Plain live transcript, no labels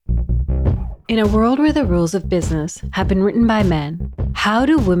In a world where the rules of business have been written by men, how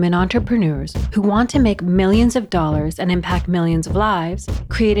do women entrepreneurs who want to make millions of dollars and impact millions of lives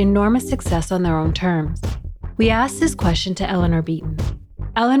create enormous success on their own terms? We asked this question to Eleanor Beaton.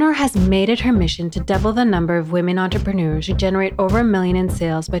 Eleanor has made it her mission to double the number of women entrepreneurs who generate over $1 million in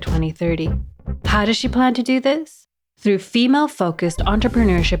sales by 2030. How does she plan to do this? Through female-focused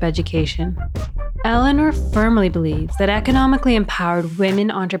entrepreneurship education. Eleanor firmly believes that economically empowered women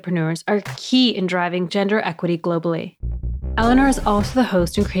entrepreneurs are key in driving gender equity globally. Eleanor is also the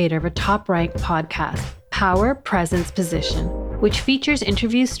host and creator of a top-ranked podcast, Power, Presence, Position, which features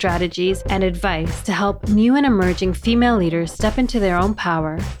interviews, strategies, and advice to help new and emerging female leaders step into their own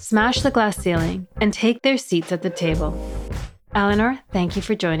power, smash the glass ceiling, and take their seats at the table. Eleanor, thank you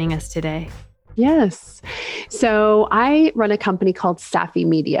for joining us today. Yes. So I run a company called Safi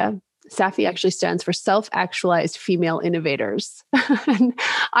Media. Safi actually stands for Self-Actualized Female Innovators. And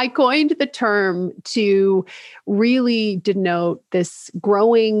I coined the term to really denote this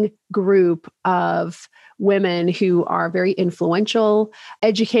growing group of women who are very influential,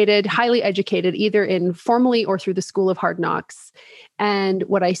 educated, highly educated, either formally or through the School of Hard Knocks. And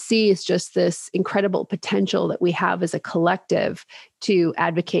what I see is just this incredible potential that we have as a collective to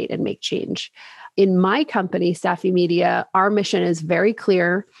advocate and make change. In my company, Safi Media, our mission is very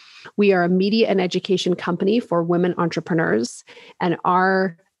clear. We are a media and education company for women entrepreneurs, and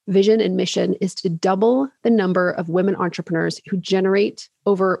our vision and mission is to double the number of women entrepreneurs who generate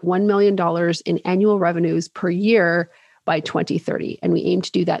over $1 million in annual revenues per year by 2030. And we aim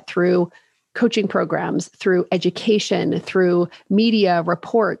to do that through coaching programs, through education, through media,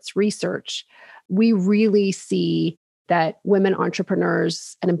 reports, research. We really see that women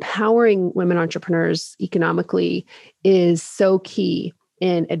entrepreneurs and empowering women entrepreneurs economically is so key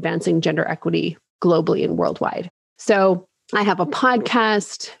in advancing gender equity globally and worldwide. So I have a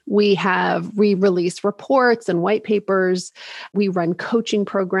podcast. We release reports and white papers. We run coaching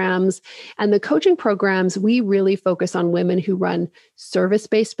programs. And the coaching programs, we really focus on women who run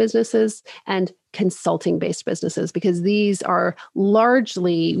service-based businesses and consulting-based businesses, because these are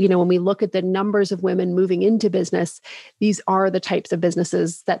largely, when we look at the numbers of women moving into business, these are the types of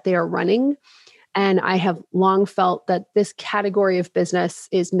businesses that they are running. And I have long felt that this category of business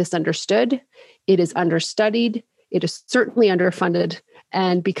is misunderstood. It is understudied. It is certainly underfunded.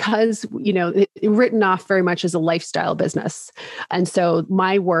 And because, it's written off very much as a lifestyle business. And so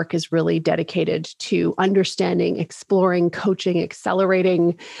my work is really dedicated to understanding, exploring, coaching,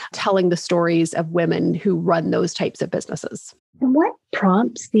 accelerating, telling the stories of women who run those types of businesses. And what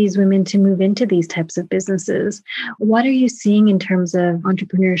prompts these women to move into these types of businesses? What are you seeing in terms of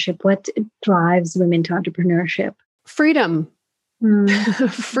entrepreneurship? What drives women to entrepreneurship? Freedom.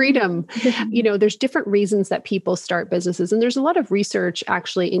 Freedom. There's different reasons that people start businesses. And there's a lot of research,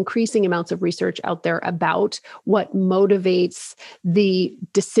 actually, increasing amounts of research out there about what motivates the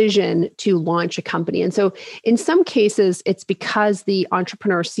decision to launch a company. And so in some cases, it's because the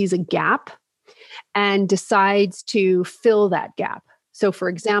entrepreneur sees a gap and decides to fill that gap. So for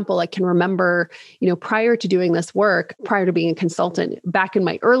example, I can remember, prior to doing this work, prior to being a consultant, back in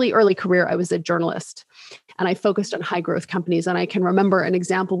my early career, I was a journalist and I focused on high growth companies. And I can remember an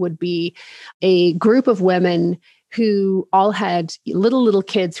example would be a group of women who all had little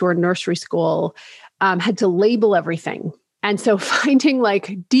kids who were in nursery school, had to label everything. And so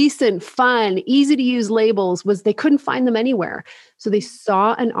finding decent, fun, easy to use labels they couldn't find them anywhere. So they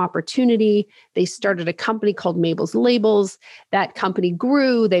saw an opportunity. They started a company called Mabel's Labels. That company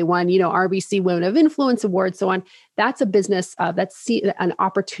grew. They won, RBC Women of Influence Awards, so on. That's a business, that's an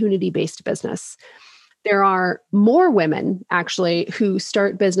opportunity-based business. There are more women actually who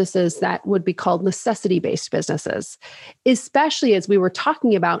start businesses that would be called necessity-based businesses, especially as we were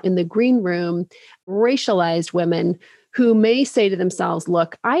talking about in the green room, racialized women who may say to themselves,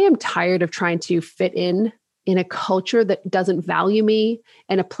 look, I am tired of trying to fit in a culture that doesn't value me,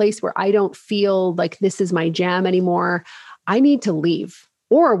 in a place where I don't feel like this is my jam anymore. I need to leave.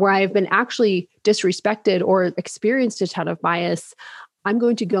 Or where I've been actually disrespected or experienced a ton of bias, I'm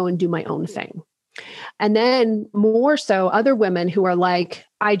going to go and do my own thing. And then more so, other women who are like,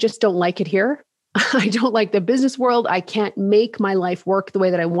 I just don't like it here. I don't like the business world. I can't make my life work the way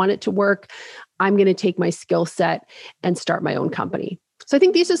that I want it to work. I'm going to take my skill set and start my own company. So I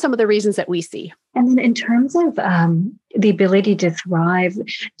think these are some of the reasons that we see. And then in terms of the ability to thrive,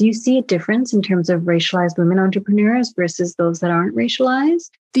 do you see a difference in terms of racialized women entrepreneurs versus those that aren't racialized?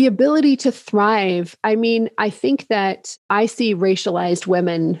 The ability to thrive. I mean, I think that I see racialized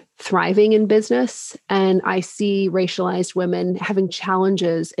women thriving in business, and I see racialized women having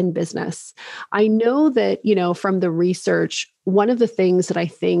challenges in business. I know that, from the research, one of the things that I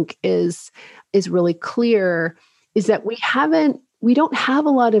think is really clear is that we don't have a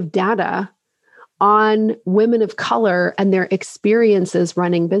lot of data on women of color and their experiences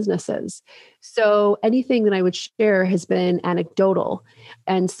running businesses. So anything that I would share has been anecdotal.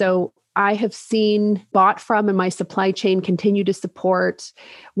 And so I have bought from, and my supply chain continue to support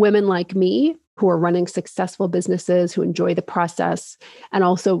women like me who are running successful businesses, who enjoy the process, and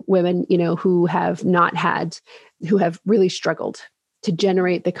also women, who have really struggled to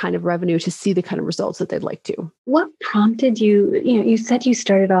generate the kind of revenue, to see the kind of results that they'd like to. What prompted you? You said you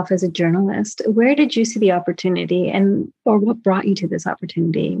started off as a journalist. Where did you see the opportunity, or what brought you to this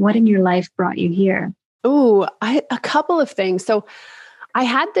opportunity? What in your life brought you here? Oh, a couple of things. So I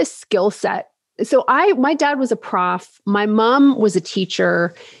had this skill set. So my dad was a prof. My mom was a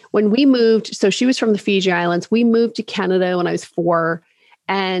teacher. When we moved, so she was from the Fiji Islands. We moved to Canada when I was 4,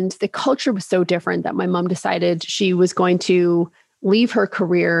 and the culture was so different that my mom decided she was going to leave her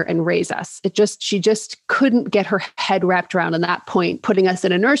career and raise us. She just couldn't get her head wrapped around at that point, putting us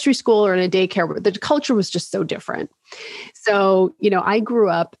in a nursery school or in a daycare. The culture was just so different. So, I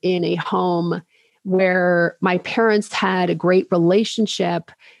grew up in a home where my parents had a great relationship,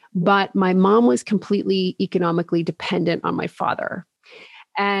 but my mom was completely economically dependent on my father.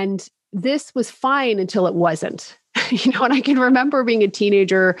 And this was fine until it wasn't. And I can remember being a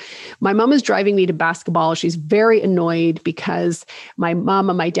teenager, my mom was driving me to basketball. She's very annoyed because my mom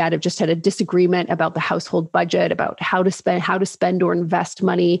and my dad have just had a disagreement about the household budget, about how to spend or invest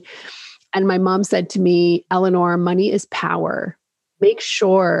money. And my mom said to me, Eleanor, money is power. Make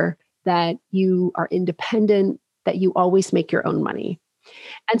sure that you are independent, that you always make your own money.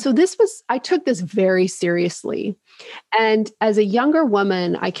 And so I took this very seriously. And as a younger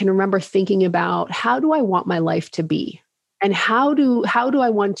woman, I can remember thinking about, how do I want my life to be? And how do I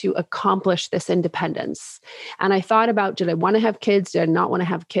want to accomplish this independence? And I thought about, did I want to have kids? Did I not want to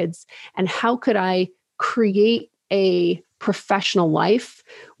have kids? And how could I create a professional life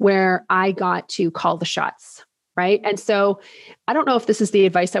where I got to call the shots? Right. And so I don't know if this is the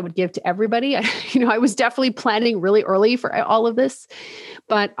advice I would give to everybody. I was definitely planning really early for all of this,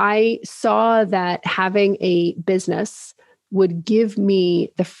 but I saw that having a business would give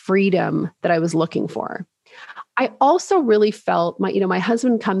me the freedom that I was looking for. I also really felt my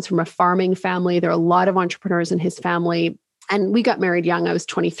husband comes from a farming family. There are a lot of entrepreneurs in his family, and we got married young. I was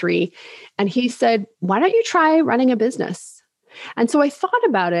 23, and he said, "Why don't you try running a business?" And so I thought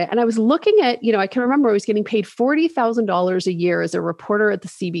about it, and I was looking at, I can remember I was getting paid $40,000 a year as a reporter at the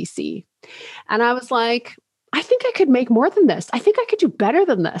CBC. And I was like, I think I could make more than this. I think I could do better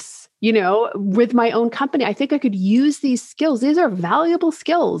than this, with my own company. I think I could use these skills. These are valuable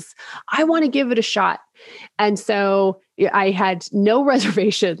skills. I want to give it a shot. And so I had no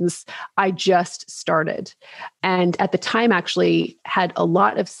reservations. I just started. And at the time, actually had a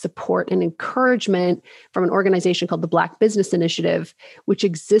lot of support and encouragement from an organization called the Black Business Initiative, which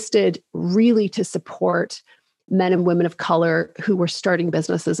existed really to support men and women of color who were starting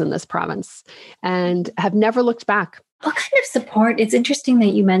businesses in this province, and have never looked back. What kind of support? It's interesting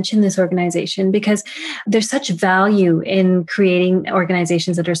that you mentioned this organization, because there's such value in creating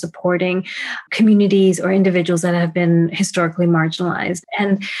organizations that are supporting communities or individuals that have been historically marginalized.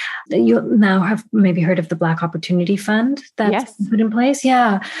 And you now have maybe heard of the Black Opportunity Fund that's put in place.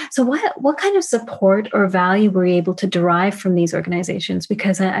 Yeah. So what kind of support or value were you able to derive from these organizations?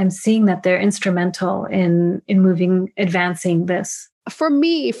 Because I'm seeing that they're instrumental in advancing this. For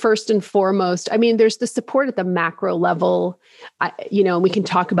me, first and foremost, there's the support at the macro level, and we can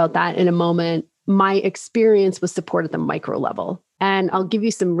talk about that in a moment. My experience was support at the micro level. And I'll give you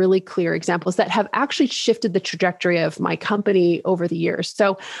some really clear examples that have actually shifted the trajectory of my company over the years.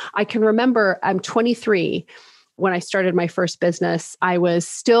 So I can remember I'm 23. When I started my first business, I was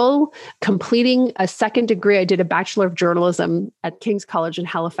still completing a second degree. I did a Bachelor of Journalism at King's College in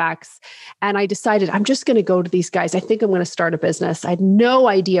Halifax. And I decided I'm just going to go to these guys. I think I'm going to start a business. I had no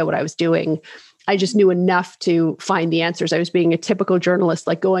idea what I was doing. I just knew enough to find the answers. I was being a typical journalist,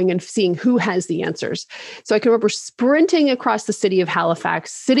 like going and seeing who has the answers. So I can remember sprinting across the city of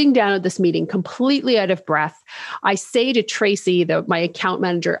Halifax, sitting down at this meeting, completely out of breath. I say to Tracy, my account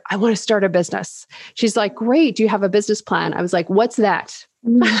manager, I want to start a business. She's like, great. Do you have a business plan? I was like, what's that?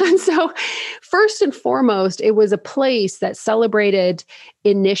 And so first and foremost, it was a place that celebrated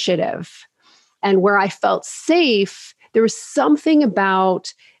initiative. and where I felt safe, there was something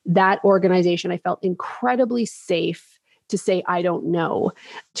about that organization. I felt incredibly safe to say, I don't know,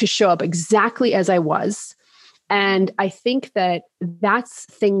 to show up exactly as I was. And I think that that's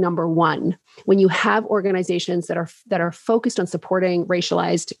thing number one. When you have organizations that are focused on supporting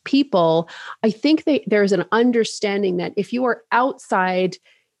racialized people, I think there's an understanding that if you are outside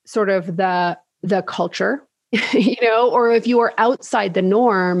sort of the culture, or if you are outside the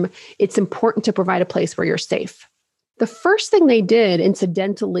norm, it's important to provide a place where you're safe. The first thing they did,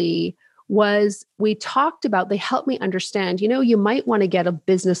 incidentally, was they helped me understand, you might want to get a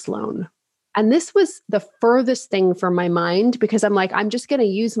business loan. And this was the furthest thing from my mind because I'm like, I'm just going to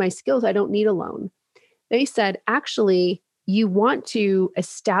use my skills. I don't need a loan. They said, actually, you want to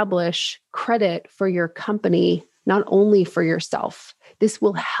establish credit for your company, not only for yourself. This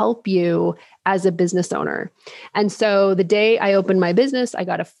will help you as a business owner. And so the day I opened my business, I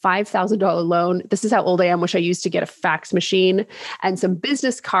got a $5,000 loan. This is how old I am, which I used to get a fax machine and some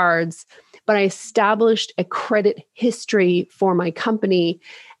business cards. But I established a credit history for my company.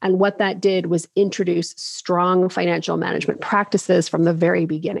 And what that did was introduce strong financial management practices from the very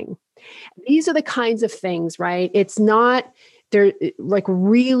beginning. These are the kinds of things, right? It's not, they're like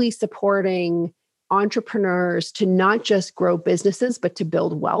really supporting entrepreneurs to not just grow businesses, but to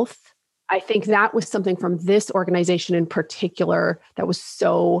build wealth. I think that was something from this organization in particular that was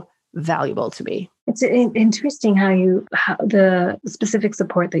so valuable to me. It's interesting how the specific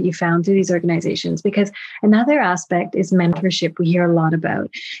support that you found through these organizations, because another aspect is mentorship we hear a lot about.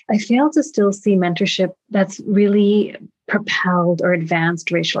 I fail to still see mentorship that's really propelled or advanced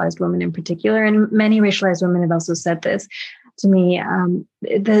racialized women in particular. And many racialized women have also said this to me.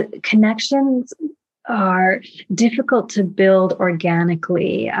 The connections are difficult to build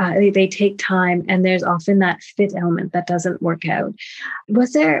organically. They take time, and there's often that fit element that doesn't work out.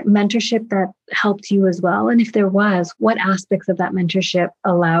 Was there mentorship that helped you as well? And if there was, what aspects of that mentorship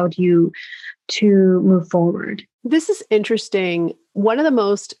allowed you to move forward? This is interesting. One of the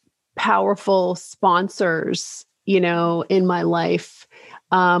most powerful sponsors, in my life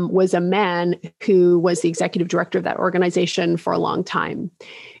was a man who was the executive director of that organization for a long time,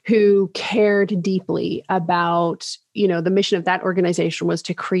 who cared deeply about, the mission of that organization was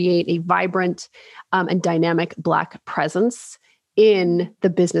to create a vibrant and dynamic Black presence in the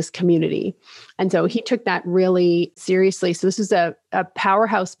business community. And so he took that really seriously. So this is a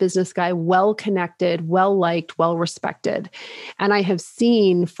powerhouse business guy, well-connected, well-liked, well-respected. And I have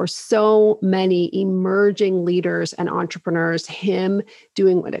seen for so many emerging leaders and entrepreneurs, him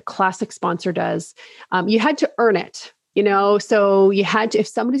doing what a classic sponsor does. You had to earn it. So you had to, if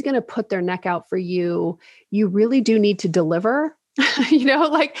somebody's going to put their neck out for you, you really do need to deliver.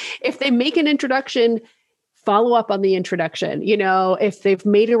 Like if they make an introduction, follow up on the introduction. If they've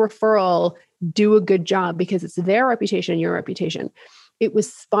made a referral, do a good job because it's their reputation and your reputation. It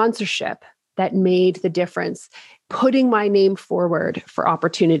was sponsorship that made the difference. Putting my name forward for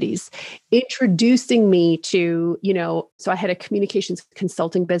opportunities, introducing me to, so I had a communications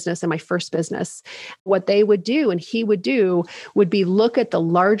consulting business in my first business. What they would do and he would do would be look at the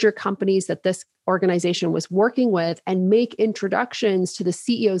larger companies that this organization was working with and make introductions to the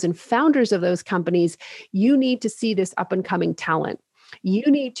CEOs and founders of those companies. You need to see this up and coming talent. You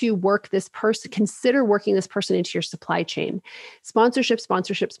need to work this person, consider working this person into your supply chain. Sponsorship.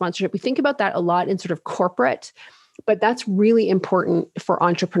 We think about that a lot in sort of corporate, but that's really important for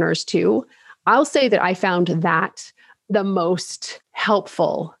entrepreneurs too. I'll say that I found that the most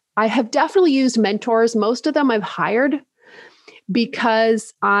helpful. I have definitely used mentors. Most of them I've hired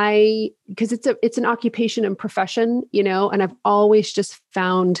because it's an occupation and profession, and I've always just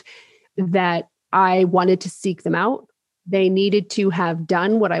found that I wanted to seek them out. They needed to have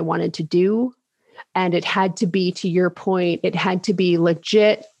done what I wanted to do. And it had to be, to your point, it had to be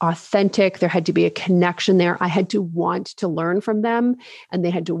legit, authentic. There had to be a connection there. I had to want to learn from them and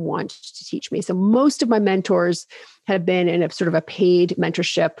they had to want to teach me. So most of my mentors have been in a sort of a paid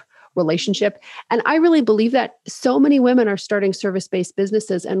mentorship relationship. And I really believe that so many women are starting service-based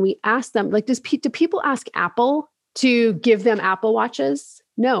businesses and we ask them, like, do people ask Apple to give them Apple Watches?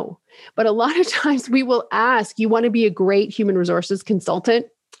 No. But a lot of times we will ask, you want to be a great human resources consultant?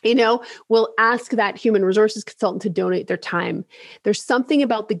 We'll ask that human resources consultant to donate their time. There's something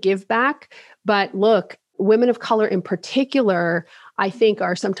about the give back, but look, women of color in particular, I think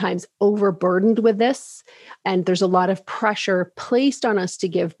are sometimes overburdened with this. And there's a lot of pressure placed on us to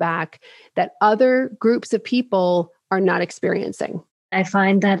give back that other groups of people are not experiencing. I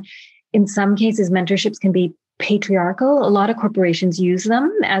find that in some cases, mentorships can be patriarchal. A lot of corporations use them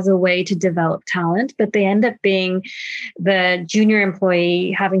as a way to develop talent, but they end up being the junior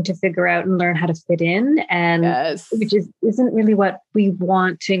employee having to figure out and learn how to fit in, and which isn't really what we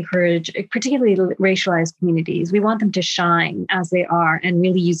want to encourage, particularly racialized communities. We want them to shine as they are and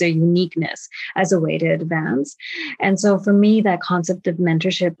really use their uniqueness as a way to advance. And so for me, that concept of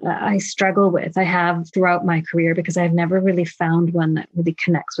mentorship, I struggle with. I have throughout my career because I've never really found one that really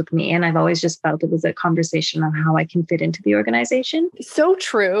connects with me. And I've always just felt it was a conversation on how I can fit into the organization. So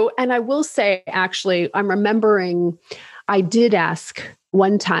true. And I will say, actually, I'm remembering I did ask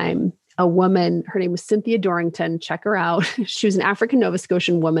one time a woman, her name was Cynthia Dorrington, check her out. She was an African Nova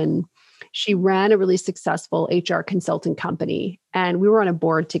Scotian woman. She ran a really successful HR consulting company, and we were on a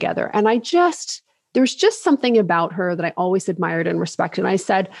board together. And there's just something about her that I always admired and respected. And I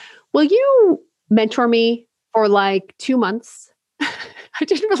said, will you mentor me for like 2 months? I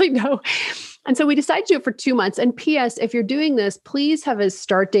didn't really know. And so we decided to do it for 2 months. And P.S., if you're doing this, please have a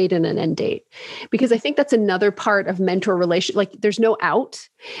start date and an end date, because I think that's another part of mentor relation. Like there's no out.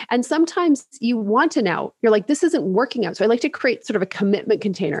 And sometimes you want an out. You're like, this isn't working out. So I like to create sort of a commitment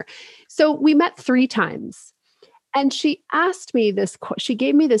container. So we met 3 times. And she asked me she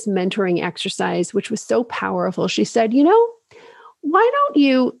gave me this mentoring exercise, which was so powerful. She said, why don't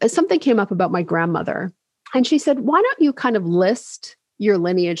you, something came up about my grandmother. And she said, why don't you kind of list your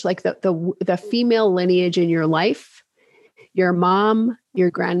lineage, like the female lineage in your life, your mom, your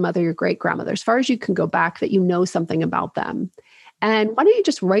grandmother, your great grandmother, as far as you can go back, that you know something about them. And why don't you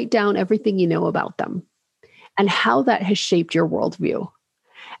just write down everything you know about them and how that has shaped your worldview?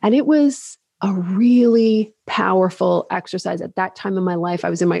 And it was a really powerful exercise at that time in my life. I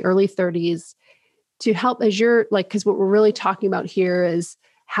was in my early 30s to help because what we're really talking about here is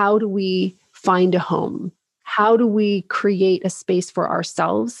how do we find a home? How do we create a space for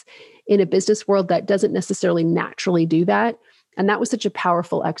ourselves in a business world that doesn't necessarily naturally do that? And that was such a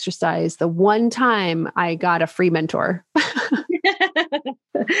powerful exercise. The one time I got a free mentor.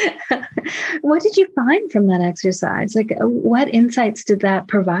 What did you find from that exercise? Like, what insights did that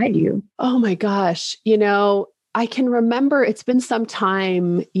provide you? Oh my gosh. I can remember, it's been some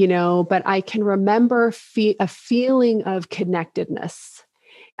time, but I can remember a feeling of connectedness.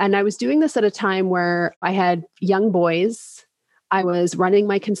 And I was doing this at a time where I had young boys. I was running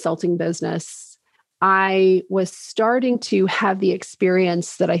my consulting business. I was starting to have the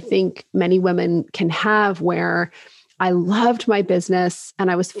experience that I think many women can have, where I loved my business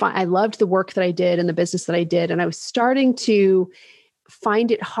and I loved the work that I did and the business that I did. And I was starting to find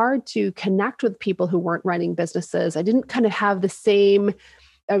it hard to connect with people who weren't running businesses. I didn't kind of have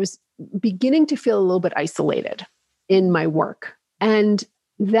I was beginning to feel a little bit isolated in my work. And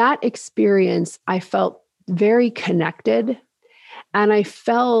that experience, I felt very connected. And I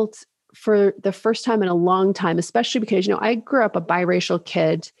felt for the first time in a long time, especially because, I grew up a biracial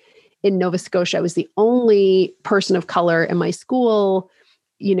kid in Nova Scotia. I was the only person of color in my school.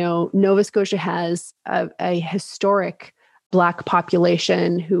 Nova Scotia has a historic Black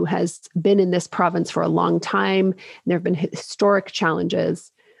population who has been in this province for a long time. There have been historic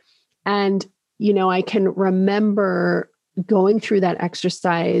challenges. And, I can remember going through that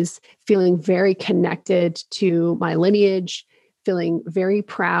exercise, feeling very connected to my lineage, feeling very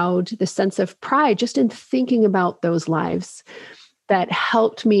proud, the sense of pride just in thinking about those lives that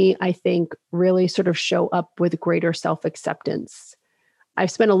helped me, I think, really sort of show up with greater self-acceptance.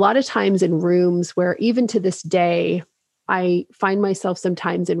 I've spent a lot of times in rooms where even to this day, I find myself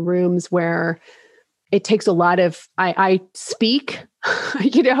sometimes in rooms where it takes a lot of, I speak,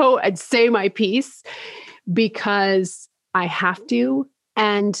 and say my piece because I have to.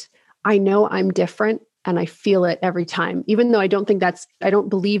 And I know I'm different and I feel it every time, even though I don't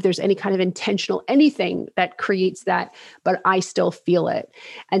believe there's any kind of intentional anything that creates that, but I still feel it.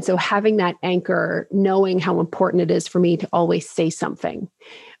 And so having that anchor, knowing how important it is for me to always say something,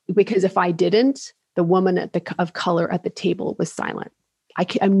 because if I didn't, the woman of color at the table was silent.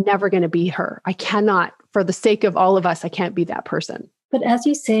 I'm never going to be her. I cannot, for the sake of all of us, I can't be that person. But as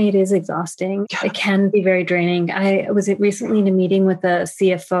you say, it is exhausting. It can be very draining. I was recently in a meeting with a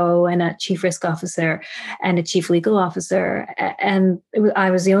CFO and a chief risk officer and a chief legal officer. And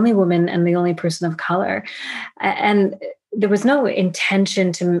I was the only woman and the only person of color. And there was no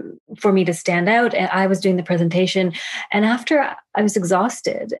intention for me to stand out. And I was doing the presentation. And after, I was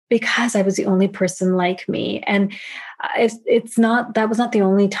exhausted because I was the only person like me. And that was not the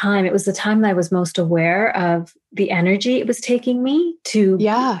only time. It was the time that I was most aware of the energy it was taking me to be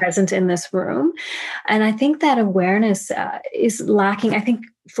present in this room. And I think that awareness is lacking. I think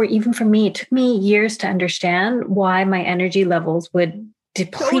for me, it took me years to understand why my energy levels would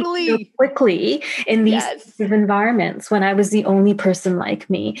deplete so Totally. quickly in these Yes. environments when I was the only person like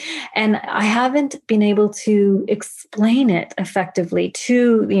me. And I haven't been able to explain it effectively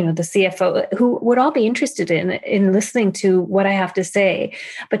to, the CFO, who would all be interested in listening to what I have to say,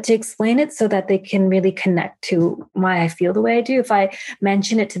 but to explain it so that they can really connect to why I feel the way I do. If I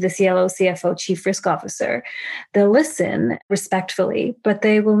mention it to the CLO, CFO, Chief Risk Officer, they'll listen respectfully, but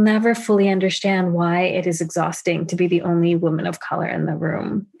they will never fully understand why it is exhausting to be the only woman of color in the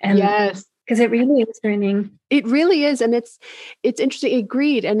room. And yes. Because it really is draining. It really is. And it's interesting.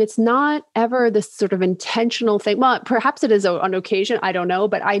 Agreed. And it's not ever this sort of intentional thing. Well, perhaps it is on occasion. I don't know,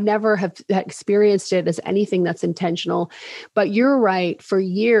 but I never have experienced it as anything that's intentional. But you're right. For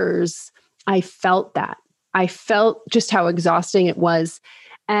years, I felt that. I felt just how exhausting it was.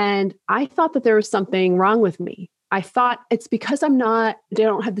 And I thought that there was something wrong with me. I thought it's because I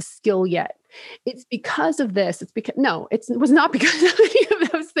don't have the skill yet. It's because of this. It was not because of any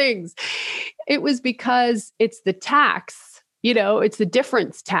of those things. It was because it's the tax, it's the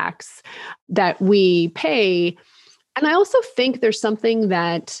difference tax that we pay. And I also think there's something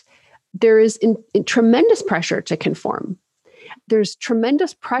that there is in tremendous pressure to conform. There's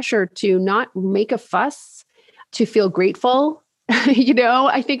tremendous pressure to not make a fuss, to feel grateful.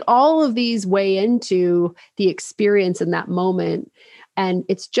 I think all of these weigh into the experience in that moment. And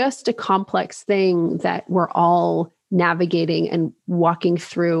it's just a complex thing that we're all navigating and walking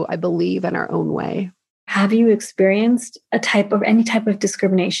through, I believe, in our own way. Have you experienced any type of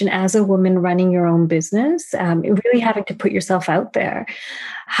discrimination as a woman running your own business? Really having to put yourself out there.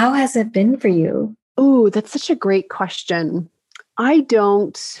 How has it been for you? Oh, that's such a great question. I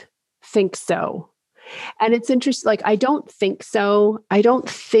don't think so. And it's interesting, I don't think so. I don't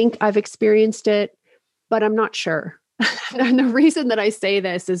think I've experienced it, but I'm not sure. And the reason that I say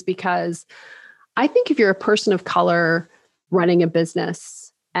this is because I think if you're a person of color running a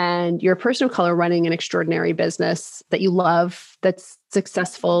business and you're a person of color running an extraordinary business that you love, that's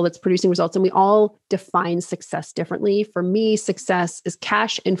successful, that's producing results, and we all define success differently. For me, success is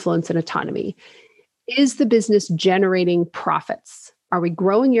cash, influence, and autonomy. Is the business generating profits? Are we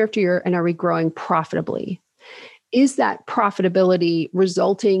growing year after year, and are we growing profitably? Is that profitability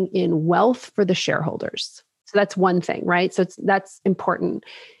resulting in wealth for the shareholders? So that's one thing, right? So that's important.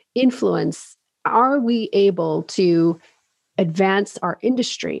 Influence. Are we able to advance our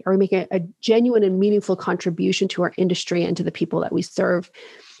industry? Are we making a genuine and meaningful contribution to our industry and to the people that we serve?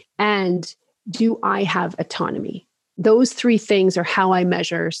 And do I have autonomy? Those three things are how I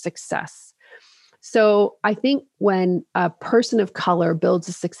measure success. So I think when a person of color builds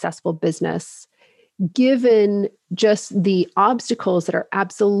a successful business, given just the obstacles that are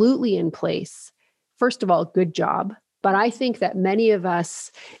absolutely in place, first of all, good job. But I think that many of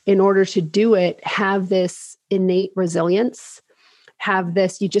us, in order to do it, have this innate resilience,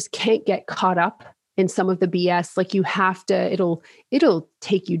 you just can't get caught up in some of the BS. Like you have to, it'll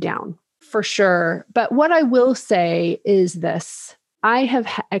take you down for sure. But what I will say is this: I have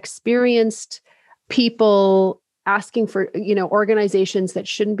experienced people asking for, organizations that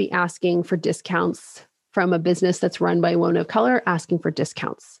shouldn't be asking for discounts from a business that's run by a woman of color, asking for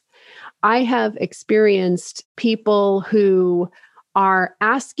discounts. I have experienced people who are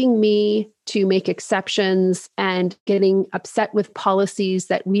asking me to make exceptions and getting upset with policies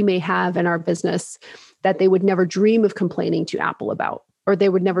that we may have in our business that they would never dream of complaining to Apple about, or they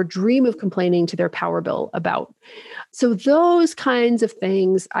would never dream of complaining to their power bill about. So those kinds of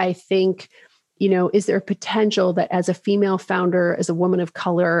things, I think, is there a potential that as a female founder, as a woman of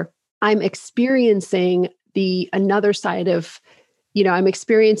color, I'm experiencing another side of, I'm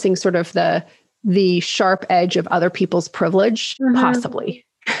experiencing sort of the sharp edge of other people's privilege, possibly.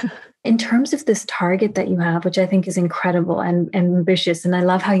 In terms of this target that you have, which I think is incredible and ambitious, and I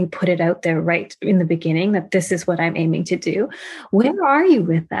love how you put it out there right in the beginning, that this is what I'm aiming to do. Where are you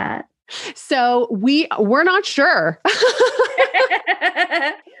with that? So we're not sure.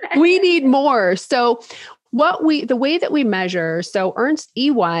 We need more. So the way that we measure, so Ernst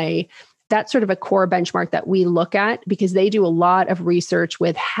EY, that's sort of a core benchmark that we look at because they do a lot of research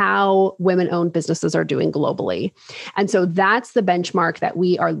with how women-owned businesses are doing globally. And so that's the benchmark that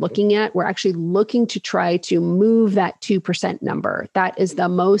we are looking at. We're actually looking to try to move that 2% number. That is the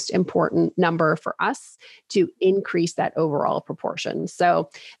most important number for us to increase that overall proportion. So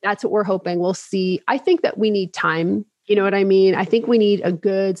that's what we're hoping. We'll see. I think that we need time. You know what I mean? I think we need a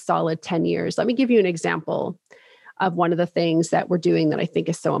good solid 10 years. Let me give you an example of one of the things that we're doing that I think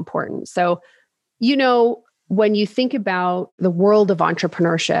is so important. So, when you think about the world of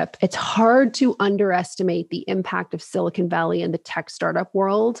entrepreneurship, it's hard to underestimate the impact of Silicon Valley and the tech startup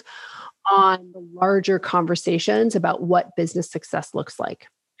world on the larger conversations about what business success looks like.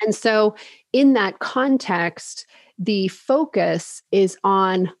 And so in that context, the focus is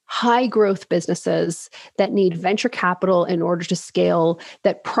on high growth businesses that need venture capital in order to scale,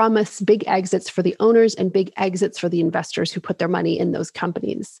 that promise big exits for the owners and big exits for the investors who put their money in those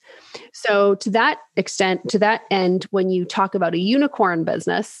companies. So to that extent, to that end, when you talk about a unicorn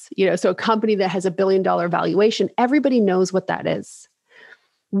business, so a company that has $1 billion valuation, everybody knows what that is.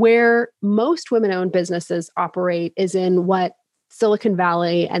 Where most women-owned businesses operate is in what Silicon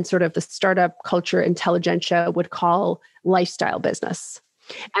Valley and sort of the startup culture intelligentsia would call lifestyle business.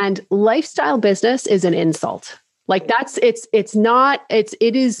 And lifestyle business is an insult. Like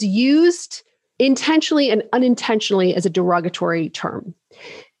it is used intentionally and unintentionally as a derogatory term.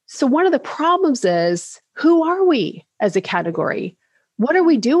 So one of the problems is, who are we as a category? What are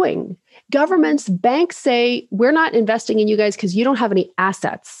we doing? Governments, banks say, we're not investing in you guys because you don't have any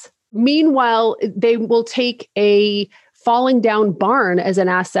assets. Meanwhile, they will take a falling down barn as an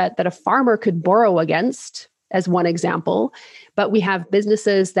asset that a farmer could borrow against, as one example. But we have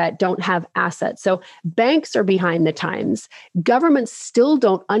businesses that don't have assets. So banks are behind the times. Governments still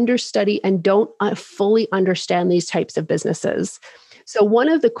don't understudy and don't fully understand these types of businesses. So one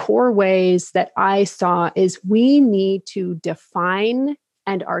of the core ways that I saw is we need to define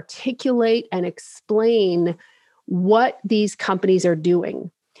and articulate and explain what these companies are doing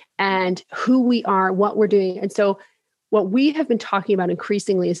and who we are, what we're doing. And so what we have been talking about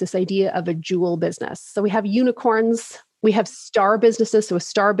increasingly is this idea of a jewel business. So we have unicorns, we have star businesses. So a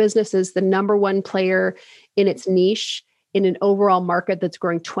star business is the number one player in its niche in an overall market that's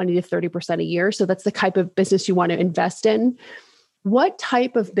growing 20 to 30% a year. So that's the type of business you want to invest in. What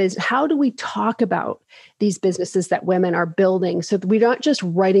type of business, how do we talk about these businesses that women are building so that we're not just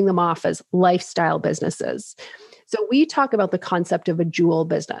writing them off as lifestyle businesses? So we talk about the concept of a jewel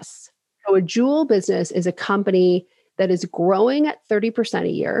business. So a jewel business is a company that is growing at 30% a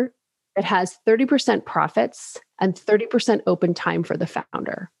year, that has 30% profits and 30% open time for the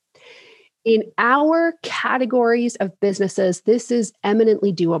founder. In our categories of businesses, this is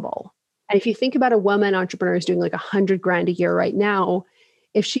eminently doable. And if you think about a woman entrepreneur who's doing like $100,000 a year right now,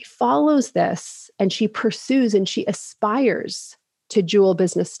 if she follows this and she pursues and she aspires to jewel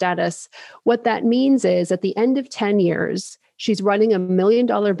business status, what that means is at the end of 10 years, she's running $1 million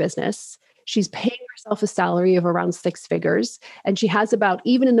business. She's paying herself a salary of around 6 figures. And she has about,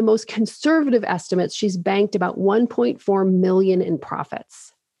 even in the most conservative estimates, she's banked about 1.4 million in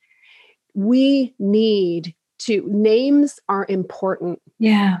profits. We need to, names are important.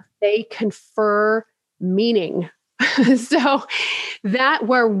 Yeah. They confer meaning. So that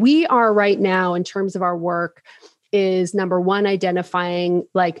where we are right now in terms of our work is number one, identifying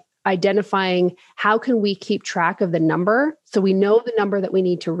how can we keep track of the number? So we know the number that we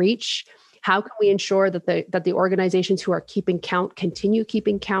need to reach. How can we ensure that the organizations who are keeping count continue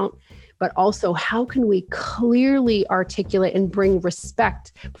keeping count? But also, how can we clearly articulate and bring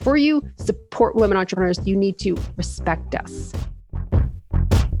respect? Before you support women entrepreneurs, you need to respect us.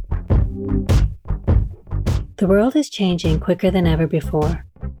 The world is changing quicker than ever before.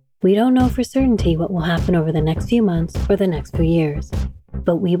 We don't know for certainty what will happen over the next few months or the next few years,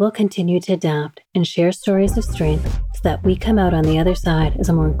 but we will continue to adapt and share stories of strength so that we come out on the other side as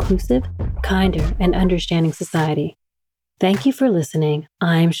a more inclusive, kinder, and understanding society. Thank you for listening.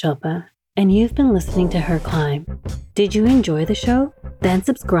 I'm Shilpa, and you've been listening to Her Climb. Did you enjoy the show? Then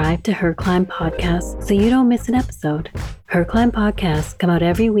subscribe to Her Climb Podcast so you don't miss an episode. Her Climb Podcasts come out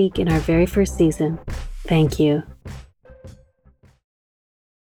every week in our very first season. Thank you.